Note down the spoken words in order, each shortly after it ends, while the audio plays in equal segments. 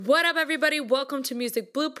What up, everybody? Welcome to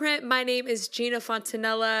Music Blueprint. My name is Gina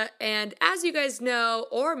Fontanella, and as you guys know,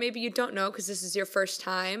 or maybe you don't know because this is your first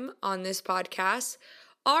time on this podcast,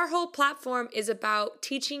 our whole platform is about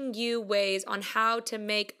teaching you ways on how to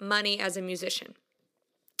make money as a musician.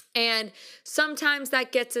 And sometimes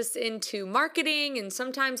that gets us into marketing, and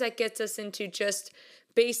sometimes that gets us into just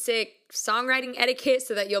basic songwriting etiquette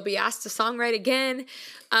so that you'll be asked to songwrite again.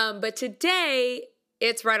 But today,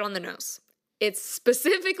 it's right on the nose. It's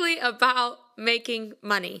specifically about making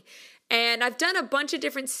money. And I've done a bunch of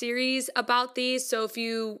different series about these. So if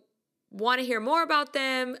you want to hear more about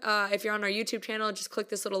them, if you're on our YouTube channel, just click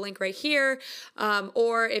this little link right here.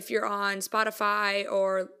 Or if you're on Spotify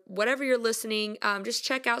or whatever you're listening, just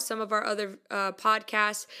check out some of our other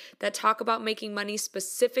podcasts that talk about making money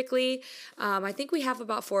specifically. I think we have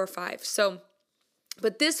about 4 or 5.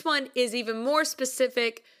 But this one is even more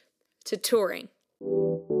specific to touring.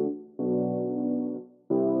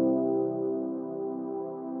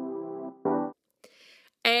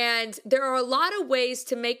 And there are a lot of ways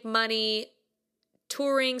to make money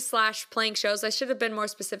touring / playing shows. I should have been more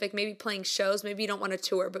specific, maybe playing shows. Maybe you don't want to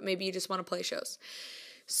tour, but maybe you just want to play shows.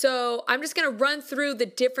 So I'm just going to run through the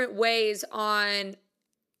different ways on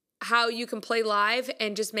how you can play live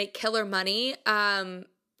and just make killer money.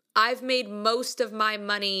 I've made most of my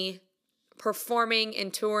money performing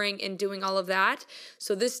and touring and doing all of that.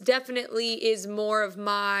 So this definitely is more of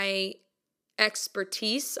my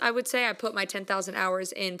expertise, I would say. I put my 10,000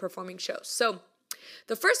 hours in performing shows. So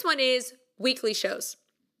the first one is weekly shows.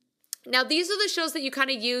 Now, these are the shows that you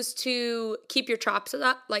kind of use to keep your chops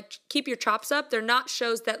up. They're not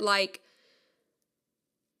shows that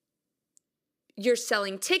you're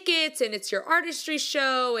selling tickets and it's your artistry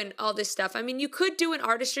show and all this stuff. I mean, you could do an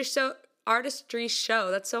artistry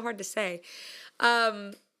show. That's so hard to say.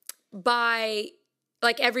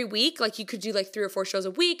 By every week, you could do 3 or 4 shows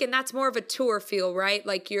a week, and that's more of a tour feel, right?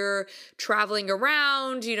 You're traveling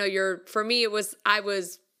around, for me, I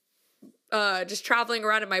was just traveling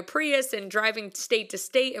around in my Prius and driving state to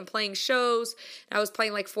state and playing shows. I was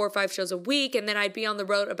playing 4 or 5 shows a week, and then I'd be on the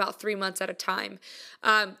road about 3 months at a time.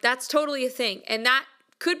 That's totally a thing, and that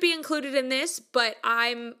could be included in this, but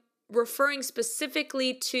I'm referring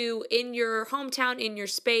specifically to in your hometown, in your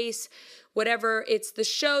space, whatever. It's the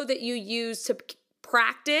show that you use to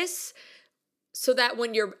practice so that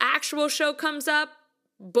when your actual show comes up,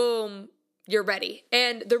 boom, you're ready.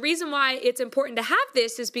 And the reason why it's important to have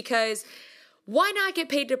this is because why not get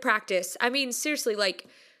paid to practice? I mean, seriously,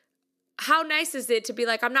 how nice is it to be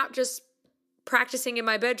I'm not just practicing in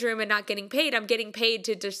my bedroom and not getting paid. I'm getting paid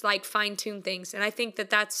to just fine tune things. And I think that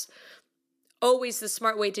that's always the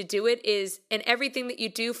smart way to do it is in everything that you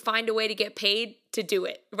do, find a way to get paid to do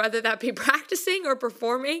it, whether that be practicing or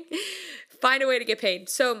performing. Find a way to get paid.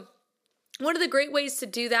 So one of the great ways to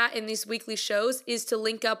do that in these weekly shows is to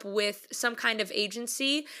link up with some kind of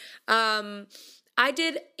agency. I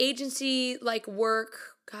did agency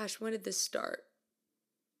work. Gosh, when did this start?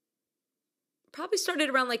 Probably started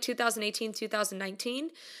around 2018, 2019.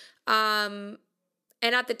 And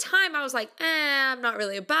at the time I was I'm not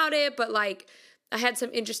really about it, but I had some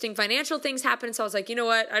interesting financial things happen. So I was you know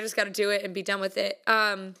what? I just got to do it and be done with it.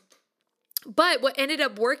 But what ended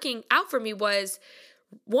up working out for me was,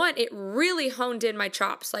 one, it really honed in my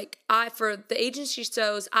chops. For the agency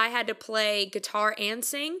shows, I had to play guitar and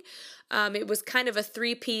sing. It was kind of a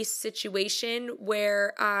 3-piece situation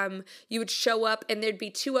where you would show up and there'd be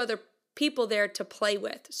 2 other people there to play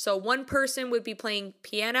with. So one person would be playing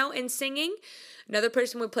piano and singing, another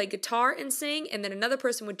person would play guitar and sing, and then another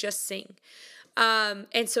person would just sing.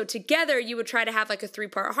 And so together you would try to have a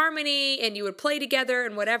 3-part harmony and you would play together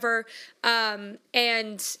and whatever.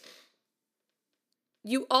 And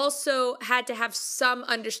you also had to have some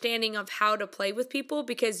understanding of how to play with people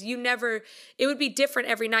because it would be different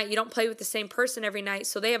every night. You don't play with the same person every night.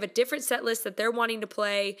 So they have a different set list that they're wanting to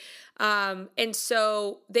play. And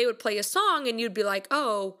so they would play a song and you'd be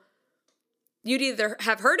oh, you'd either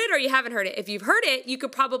have heard it or you haven't heard it. If you've heard it, you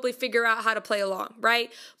could probably figure out how to play along,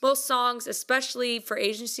 right? Most songs, especially for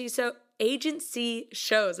agency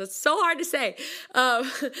shows, that's so hard to say.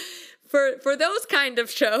 For those kind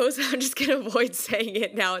of shows, I'm just going to avoid saying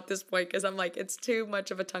it now at this point because I'm it's too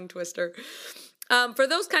much of a tongue twister. For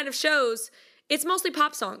those kind of shows, it's mostly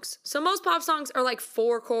pop songs. So most pop songs are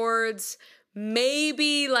 4 chords,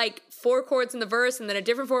 maybe 4 chords in the verse and then a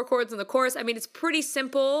different 4 chords in the chorus. I mean, it's pretty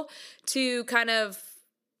simple to kind of,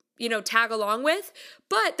 tag along with.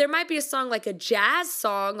 But there might be a song a jazz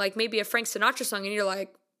song, maybe a Frank Sinatra song, and you're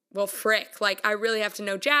well, frick, I really have to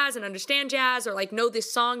know jazz and understand jazz or know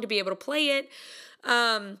this song to be able to play it.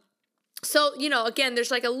 So, you know, again,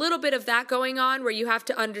 there's like a little bit of that going on where you have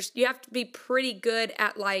to be pretty good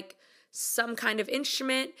at like some kind of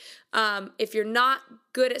instrument. If you're not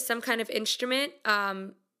good at some kind of instrument,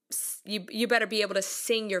 you better be able to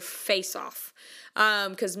sing your face off.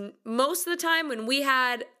 Because most of the time when we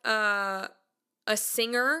had a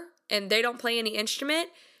singer and they don't play any instrument,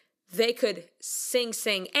 they could sing.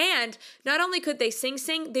 And not only could they sing,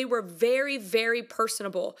 they were very, very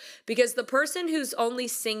personable, because the person who's only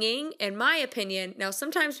singing, in my opinion, now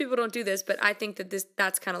sometimes people don't do this, but I think that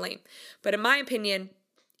that's kind of lame. But in my opinion,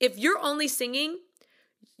 if you're only singing,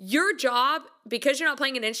 your job, because you're not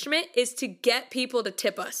playing an instrument, is to get people to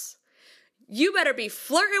tip us. You better be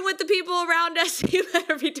flirting with the people around us. You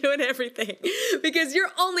better be doing everything because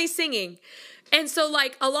you're only singing. And so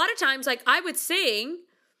like a lot of times, like I would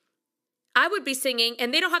be singing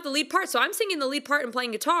and they don't have the lead part. So I'm singing the lead part and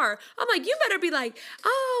playing guitar. I'm like, you better be like,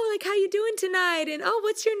 oh, like how you doing tonight? And oh,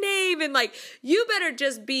 what's your name? And like, you better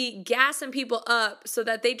just be gassing people up so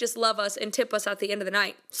that they just love us and tip us at the end of the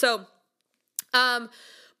night. So,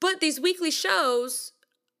 but these weekly shows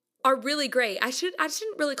are really great. I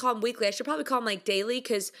shouldn't really call them weekly. I should probably call them like daily,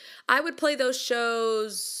 because I would play those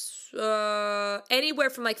shows anywhere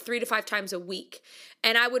from like 3 to 5 times a week.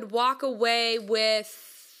 And I would walk away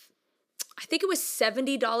with, I think it was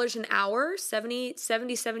 $70 an hour,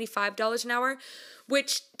 $75 an hour,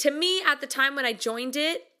 which to me at the time when I joined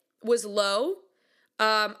it was low.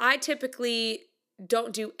 I typically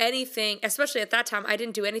don't do anything, especially at that time, I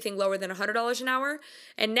didn't do anything lower than $100 an hour.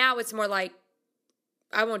 And now it's more like,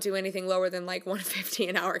 I won't do anything lower than like $150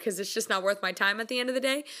 an hour because it's just not worth my time at the end of the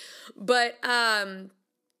day. But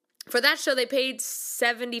for that show, they paid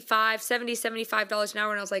 $75 an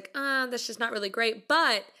hour. And I was like, that's just not really great.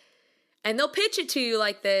 And they'll pitch it to you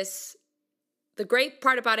like this. The great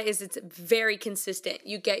part about it is it's very consistent.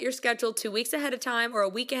 You get your schedule 2 weeks ahead of time or a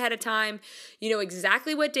week ahead of time. You know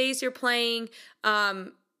exactly what days you're playing,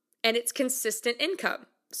 and it's consistent income.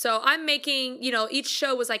 So I'm making, you know, each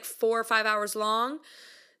show was like 4 or 5 hours long.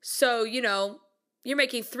 So, you know, you're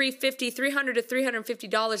making $300 to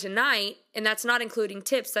 $350 a night, and that's not including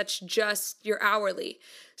tips. That's just your hourly.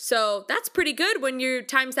 So that's pretty good. When you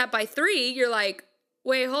times that by 3, you're like,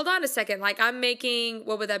 wait, hold on a second. Like I'm making,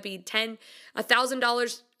 what would that be? $1,000,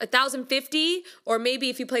 $1,050, or maybe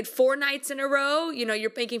if you played 4 nights in a row, you know,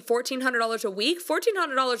 you're making $1,400 a week.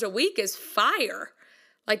 $1,400 a week is fire.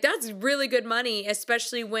 Like that's really good money,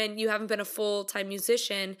 especially when you haven't been a full-time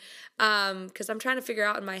musician. Because I'm trying to figure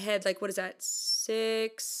out in my head, like, what is that?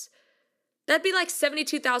 That'd be like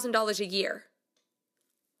 $72,000 a year.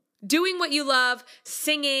 Doing what you love,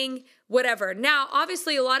 singing, whatever. Now,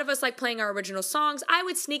 obviously, a lot of us like playing our original songs. I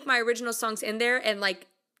would sneak my original songs in there, and like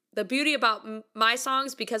the beauty about my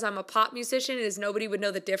songs, because I'm a pop musician, is nobody would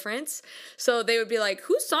know the difference. So they would be like,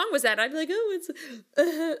 whose song was that? I'd be like, oh,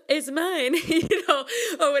 it's mine, you know,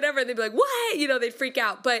 or whatever. And they'd be like, what? You know, they'd freak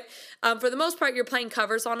out. But for the most part, you're playing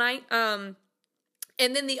covers all night. And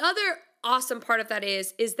then the other awesome part of that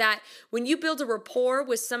is that when you build a rapport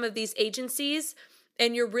with some of these agencies,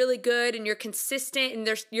 and you're really good and you're consistent and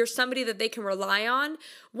you're somebody that they can rely on,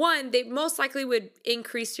 one, they most likely would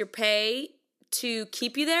increase your pay to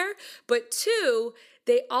keep you there. But 2,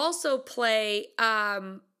 they also play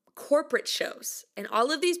corporate shows. And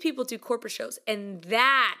all of these people do corporate shows. And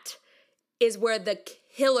that is where the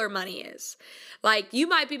killer money is. Like you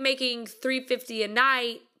might be making $350 a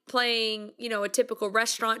night playing, you know, a typical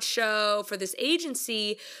restaurant show for this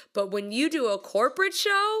agency. But when you do a corporate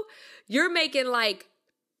show, you're making like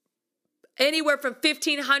anywhere from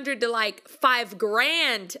 $1,500 to like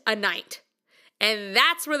 $5,000 a night. And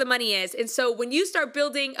that's where the money is. And so when you start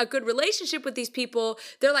building a good relationship with these people,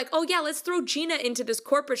 they're like, oh yeah, let's throw Gina into this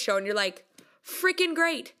corporate show. And you're like, freaking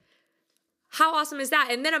great. How awesome is that?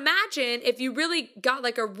 And then imagine if you really got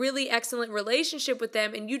like a really excellent relationship with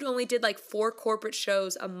them and you'd only did like 4 corporate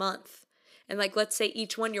shows a month. And like, let's say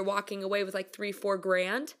each one you're walking away with like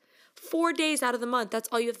 $3,000-4,000. 4 days out of the month, that's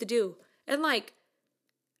all you have to do. And like,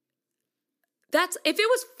 that's, if it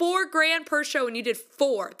was $4,000 per show and you did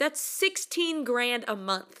 4, that's $16,000 a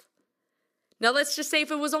month. Now let's just say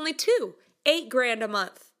if it was only 2, $8,000 a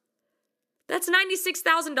month. That's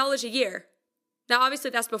 $96,000 a year. Now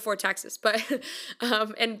obviously that's before taxes, but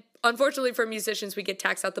and unfortunately for musicians we get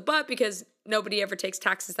taxed out the butt because nobody ever takes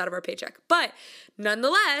taxes out of our paycheck. But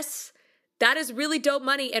nonetheless, that is really dope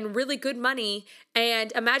money and really good money.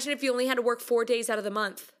 And imagine if you only had to work 4 days out of the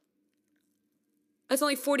month. That's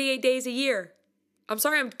only 48 days a year. I'm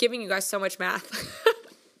sorry I'm giving you guys so much math.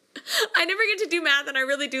 I never get to do math, and I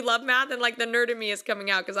really do love math, and like the nerd in me is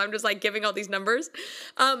coming out because I'm just like giving all these numbers.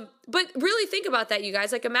 But really think about that, you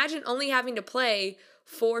guys. Like imagine only having to play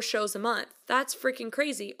 4 shows a month. That's freaking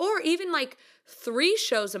crazy. Or even like 3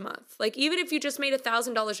 shows a month. Like even if you just made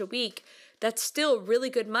 $1,000 a week, that's still really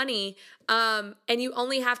good money. And you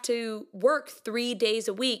only have to work 3 days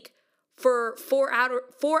a week for 4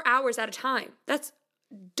 hours at a time. That's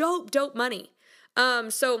dope money.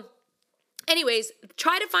 So anyways,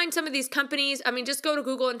 try to find some of these companies. I mean, just go to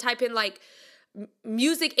Google and type in like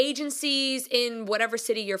music agencies in whatever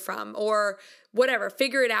city you're from or whatever,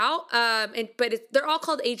 figure it out. They're all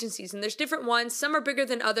called agencies, and there's different ones. Some are bigger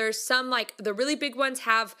than others. Some, like the really big ones,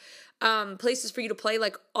 have places for you to play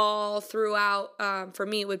like all throughout. For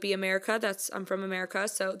me, it would be America. I'm from America,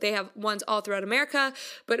 so they have ones all throughout America.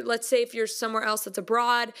 But let's say if you're somewhere else that's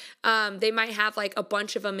abroad, they might have like a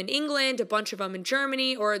bunch of them in England, a bunch of them in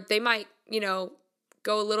Germany, or they might,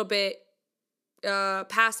 go a little bit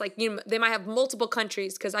past, like, they might have multiple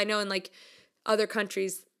countries, because I know in like other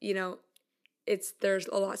countries, there's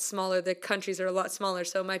a lot smaller. The countries are a lot smaller,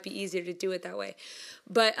 so it might be easier to do it that way.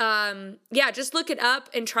 But yeah, just look it up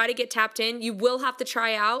and try to get tapped in. You will have to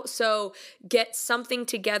try out, so get something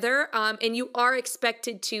together. And you are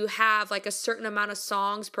expected to have like a certain amount of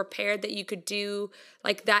songs prepared that you could do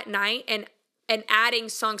like that night, and adding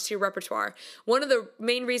songs to your repertoire. One of the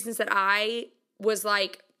main reasons that I was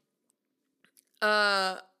like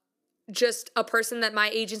just a person that my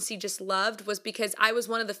agency just loved was because I was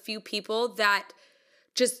one of the few people that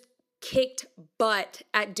just kicked butt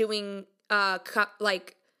at doing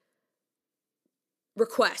like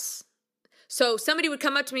requests. So somebody would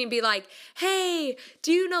come up to me and be like, hey,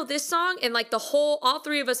 do you know this song? And like all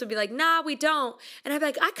 3 of us would be like, nah, we don't. And I'd be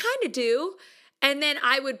like, I kind of do. And then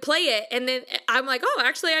I would play it, and then I'm like, oh,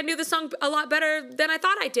 actually, I knew the song a lot better than I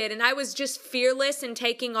thought I did. And I was just fearless in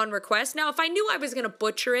taking on requests. Now, if I knew I was going to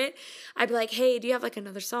butcher it, I'd be like, hey, do you have like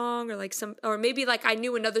another song, or like or maybe like I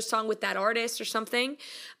knew another song with that artist or something.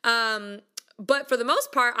 But for the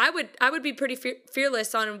most part, I would be pretty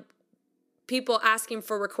fearless on people asking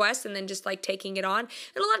for requests and then just like taking it on.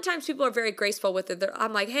 And a lot of times people are very graceful with it.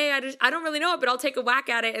 I'm like, hey, I don't really know it, but I'll take a whack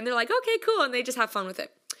at it. And they're like, okay, cool. And they just have fun with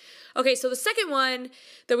it. Okay, so the second one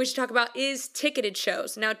that we should talk about is ticketed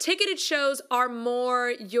shows. Now, ticketed shows are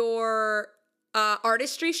more your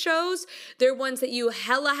artistry shows. They're ones that you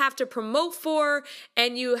hella have to promote for,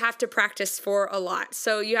 and you have to practice for a lot.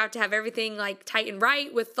 So you have to have everything like tight and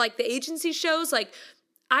right. With like the agency shows, like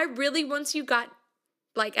once you got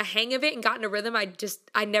like a hang of it and got in a rhythm,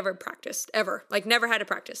 I never practiced ever, like never had to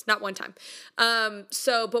practice, not one time.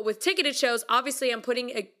 But with ticketed shows, obviously I'm putting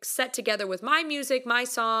a set together with my music, my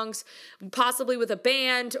songs, possibly with a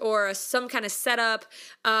band or some kind of setup.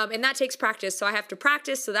 And that takes practice. So I have to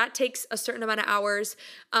practice. So that takes a certain amount of hours.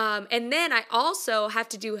 And then I also have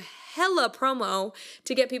to do hella promo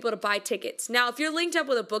to get people to buy tickets. Now, if you're linked up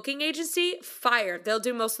with a booking agency, fire. They'll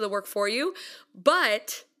do most of the work for you.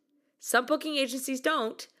 But some booking agencies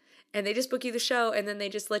don't, and they just book you the show, and then they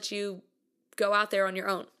just let you go out there on your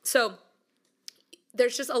own. So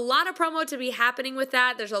there's just a lot of promo to be happening with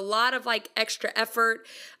that. There's a lot of like extra effort.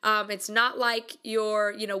 It's not like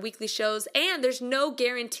your, weekly shows, and there's no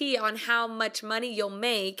guarantee on how much money you'll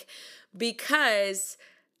make because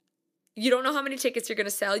you don't know how many tickets you're going to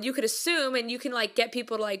sell. You could assume, and you can like get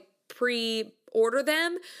people to like pre-order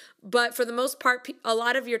them, but for the most part, a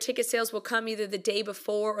lot of your ticket sales will come either the day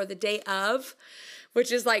before or the day of,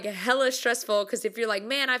 which is like hella stressful, because if you're like,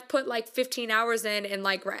 man, I've put like 15 hours in, and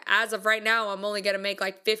like as of right now, I'm only going to make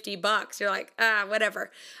like $50. You're like,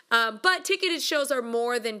 whatever. But ticketed shows are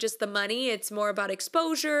more than just the money. It's more about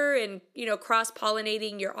exposure and,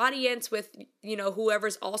 cross-pollinating your audience with,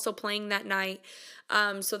 whoever's also playing that night.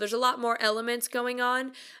 So there's a lot more elements going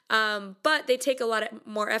on, but they take a lot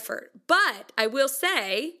more effort. But I will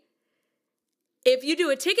say, if you do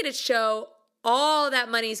a ticketed show, all that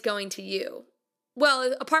money is going to you.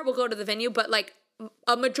 Well, a part will go to the venue, but like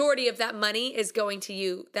a majority of that money is going to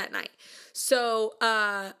you that night. So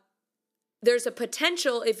there's a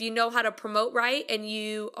potential, if you know how to promote right and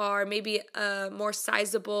you are maybe a more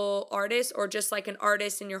sizable artist, or just like an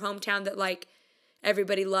artist in your hometown that like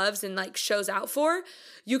everybody loves and like shows out for,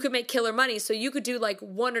 you could make killer money. So you could do like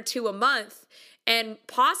 1 or 2 a month and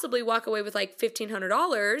possibly walk away with like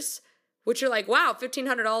 $1,500, which you're like, wow,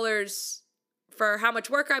 $1,500 for how much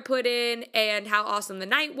work I put in and how awesome the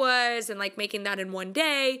night was, and like making that in one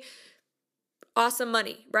day. Awesome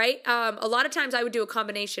money, right? A lot of times I would do a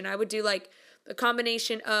combination. I would do like a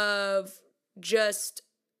combination of just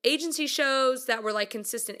agency shows that were like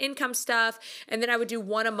consistent income stuff. And then I would do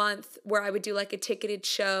one a month where I would do like a ticketed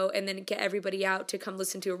show and then get everybody out to come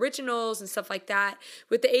listen to originals and stuff like that.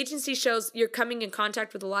 With the agency shows, you're coming in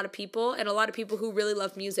contact with a lot of people and a lot of people who really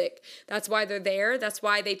love music. That's why they're there. That's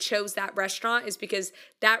why they chose that restaurant, is because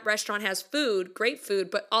that restaurant has food, great food,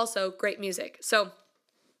 but also great music. So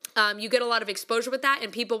you get a lot of exposure with that,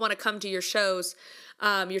 and people want to come to your shows,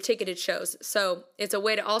 your ticketed shows. So it's a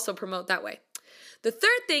way to also promote that way. The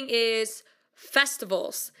third thing is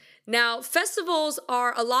festivals. Now, festivals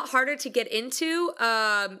are a lot harder to get into.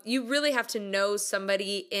 You really have to know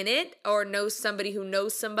somebody in it or know somebody who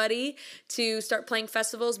knows somebody to start playing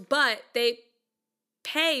festivals, but they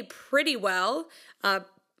pay pretty well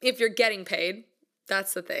if you're getting paid.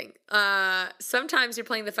 That's the thing. Sometimes you're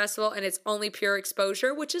playing the festival and it's only pure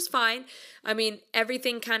exposure, which is fine. I mean,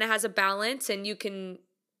 everything kind of has a balance, and you can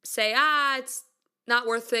say, it's not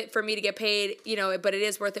worth it for me to get paid, but it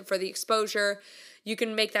is worth it for the exposure. You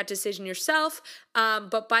can make that decision yourself.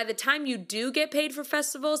 But by the time you do get paid for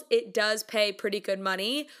festivals, it does pay pretty good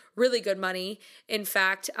money, really good money. In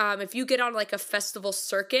fact, if you get on like a festival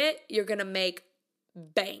circuit, you're going to make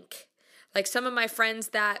bank. Like some of my friends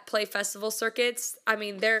that play festival circuits, I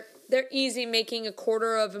mean, they're easy making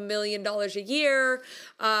 $250,000 a year,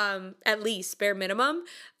 at least bare minimum.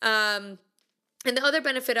 And the other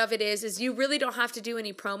benefit of it is you really don't have to do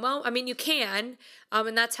any promo. I mean, you can,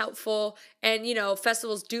 and that's helpful. And,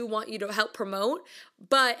 festivals do want you to help promote.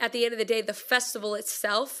 But at the end of the day, the festival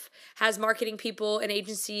itself has marketing people and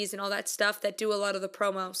agencies and all that stuff that do a lot of the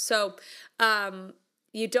promo. So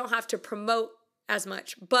you don't have to promote as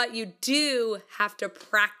much, but you do have to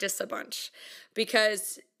practice a bunch,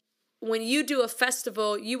 because when you do a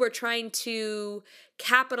festival, you are trying to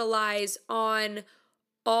capitalize on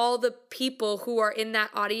all the people who are in that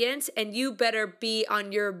audience, and you better be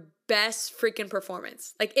on your best freaking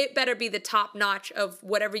performance. Like, it better be the top notch of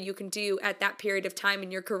whatever you can do at that period of time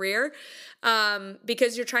in your career,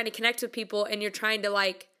 because you're trying to connect with people and you're trying to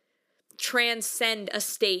like transcend a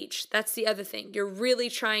stage. That's the other thing. You're really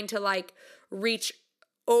trying to like reach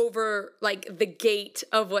over like the gate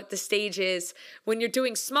of what the stage is. When you're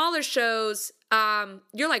doing smaller shows,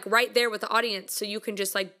 you're like right there with the audience, so you can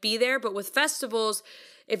just like be there. But with festivals,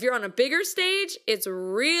 if you're on a bigger stage, it's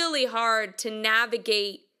really hard to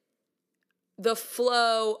navigate the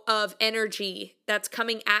flow of energy that's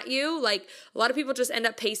coming at you. Like, a lot of people just end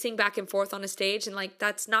up pacing back and forth on a stage, and like,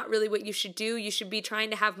 that's not really what you should do. You should be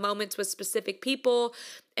trying to have moments with specific people.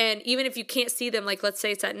 And even if you can't see them, like let's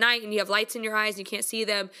say it's at night and you have lights in your eyes and you can't see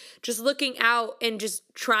them, just looking out and just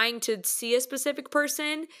trying to see a specific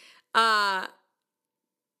person,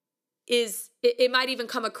 it might even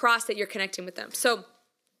come across that you're connecting with them. So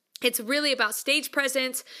it's really about stage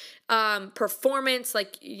presence, performance,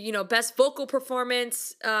 like, best vocal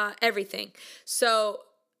performance, everything. So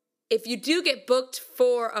if you do get booked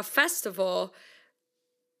for a festival,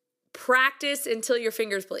 practice until your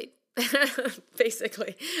fingers bleed,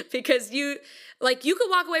 basically. Because you could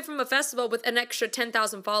walk away from a festival with an extra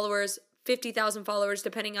 10,000 followers, 50,000 followers,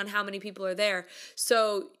 depending on how many people are there.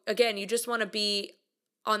 So again, you just want to be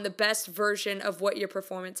on the best version of what your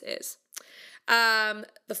performance is.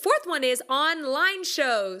 The fourth one is online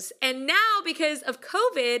shows. And now, because of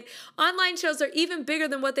COVID, online shows are even bigger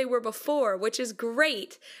than what they were before, which is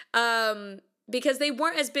great. Because they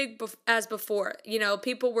weren't as big as before.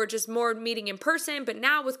 People were just more meeting in person, but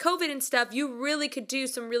now with COVID and stuff, you really could do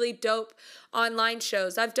some really dope online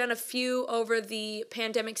shows. I've done a few over the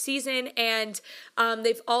pandemic season, and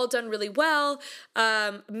they've all done really well.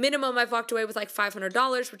 Minimum, I've walked away with like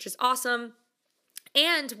 $500, which is awesome.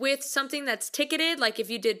 And with something that's ticketed, like if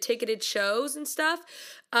you did ticketed shows and stuff,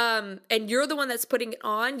 and you're the one that's putting it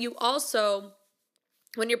on, you also,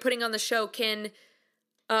 when you're putting on the show, can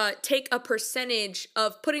take a percentage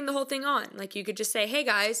of putting the whole thing on. Like, you could just say, hey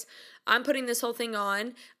guys, I'm putting this whole thing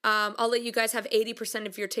on. I'll let you guys have 80%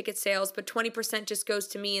 of your ticket sales, but 20% just goes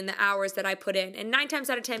to me in the hours that I put in. And 9 times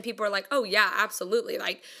out of 10, people are like, oh yeah, absolutely.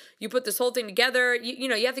 Like, you put this whole thing together.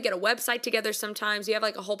 You have to get a website together sometimes. You have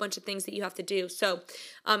like a whole bunch of things that you have to do. So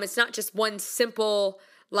it's not just one simple,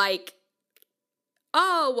 like,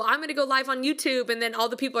 oh, well, I'm going to go live on YouTube and then all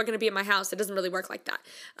the people are going to be at my house. It doesn't really work like that.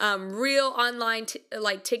 Real online,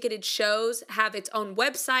 ticketed shows have its own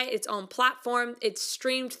website, its own platform. It's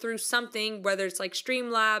streamed through something, whether it's like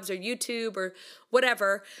Streamlabs or YouTube or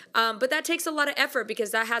whatever. But that takes a lot of effort,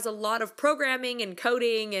 because that has a lot of programming and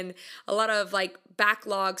coding and a lot of like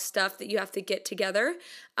backlog stuff that you have to get together.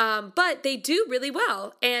 But they do really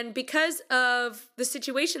well. And because of the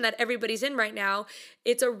situation that everybody's in right now,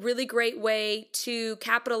 it's a really great way to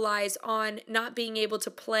capitalize on not being able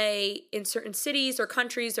to play in certain cities or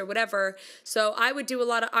countries or whatever. So I would do a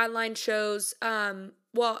lot of online shows.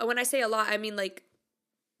 Well, when I say a lot, I mean like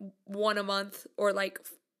one a month or like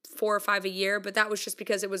 4 or 5 a year. But that was just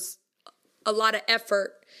because it was a lot of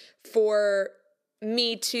effort for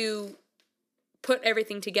me to put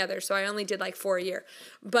everything together. So I only did like 4 a year.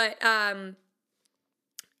 But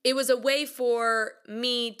it was a way for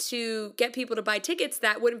me to get people to buy tickets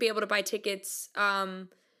that wouldn't be able to buy tickets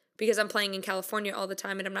because I'm playing in California all the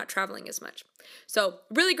time and I'm not traveling as much. So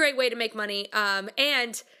really great way to make money.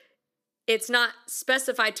 And it's not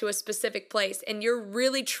specified to a specific place. And your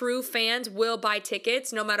really true fans will buy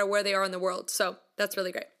tickets no matter where they are in the world. So that's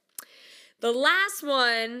really great. The last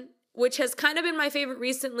one, which has kind of been my favorite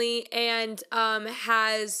recently and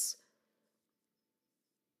has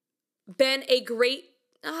been a great,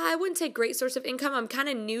 I wouldn't say great source of income. I'm kind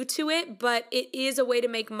of new to it, but it is a way to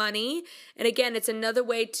make money. And again, it's another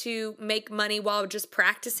way to make money while just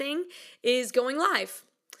practicing, is going live.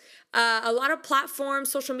 A lot of platforms,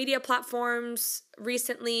 social media platforms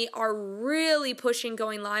recently are really pushing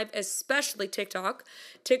going live, especially TikTok.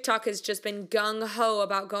 TikTok has just been gung-ho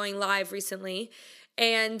about going live recently.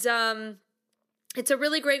 And it's a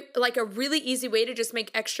really great, like a really easy way to just make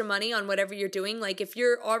extra money on whatever you're doing. Like if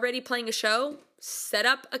you're already playing a show, set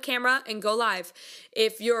up a camera and go live.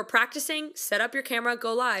 If you're practicing, set up your camera,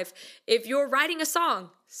 go live. If you're writing a song,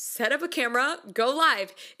 set up a camera, go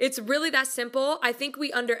live. It's really that simple. I think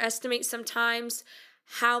we underestimate sometimes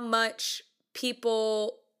how much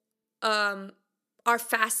people are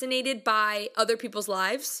fascinated by other people's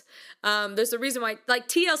lives. There's a reason why, like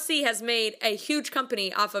TLC has made a huge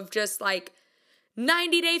company off of just like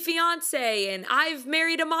 90 Day Fiance and I've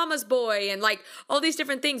Married a Mama's Boy and like all these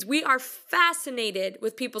different things. We are fascinated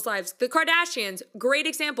with people's lives. The Kardashians, great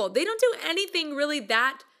example. They don't do anything really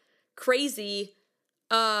that crazy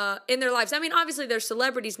in their lives. I mean, obviously they're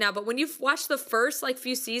celebrities now, but when you've watched the first like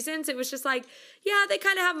few seasons, it was just like, yeah, they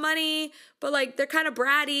kind of have money, but like they're kind of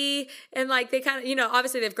bratty and like they kind of, you know,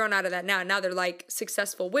 obviously they've grown out of that now. Now they're like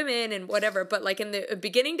successful women and whatever. But like in the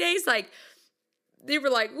beginning days, like they were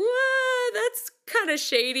like, what? That's kind of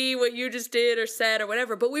shady what you just did or said or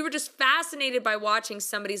whatever. But we were just fascinated by watching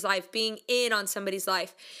somebody's life, being in on somebody's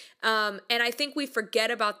life. And I think we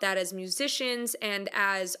forget about that as musicians and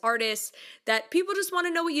as artists, that people just want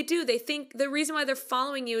to know what you do. They think the reason why they're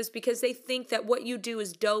following you is because they think that what you do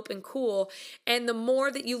is dope and cool. And the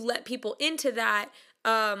more that you let people into that,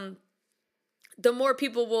 the more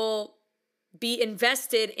people will be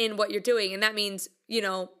invested in what you're doing. And that means, you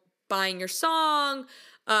know, buying your song,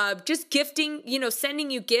 just gifting, you know, sending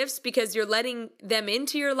you gifts because you're letting them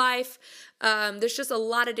into your life. There's just a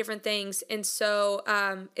lot of different things. And so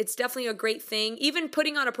it's definitely a great thing. Even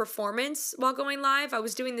putting on a performance while going live. I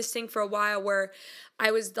was doing this thing for a while where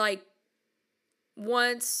I was like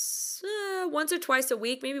once or twice a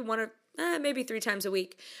week, maybe maybe 3 times a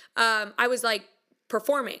week. I was like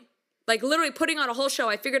performing. Like literally putting on a whole show.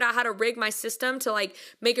 I figured out how to rig my system to like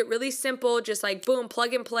make it really simple, just like boom,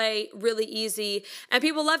 plug and play, really easy. And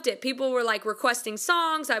people loved it. People were like requesting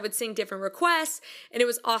songs. I would sing different requests and it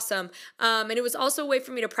was awesome. And it was also a way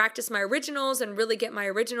for me to practice my originals and really get my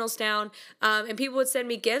originals down. And people would send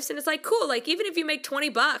me gifts and it's like, cool. Like even if you make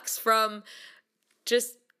 $20 from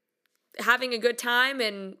just having a good time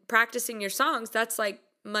and practicing your songs, that's like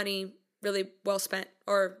money really well spent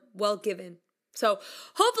or well given. So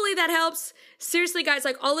hopefully that helps. Seriously, guys,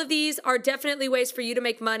 like all of these are definitely ways for you to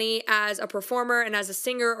make money as a performer and as a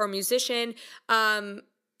singer or musician.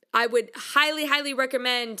 I would highly, highly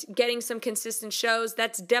recommend getting some consistent shows.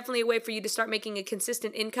 That's definitely a way for you to start making a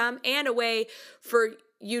consistent income and a way for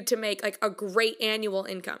you to make like a great annual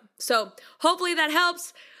income. So hopefully that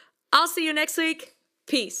helps. I'll see you next week.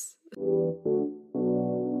 Peace.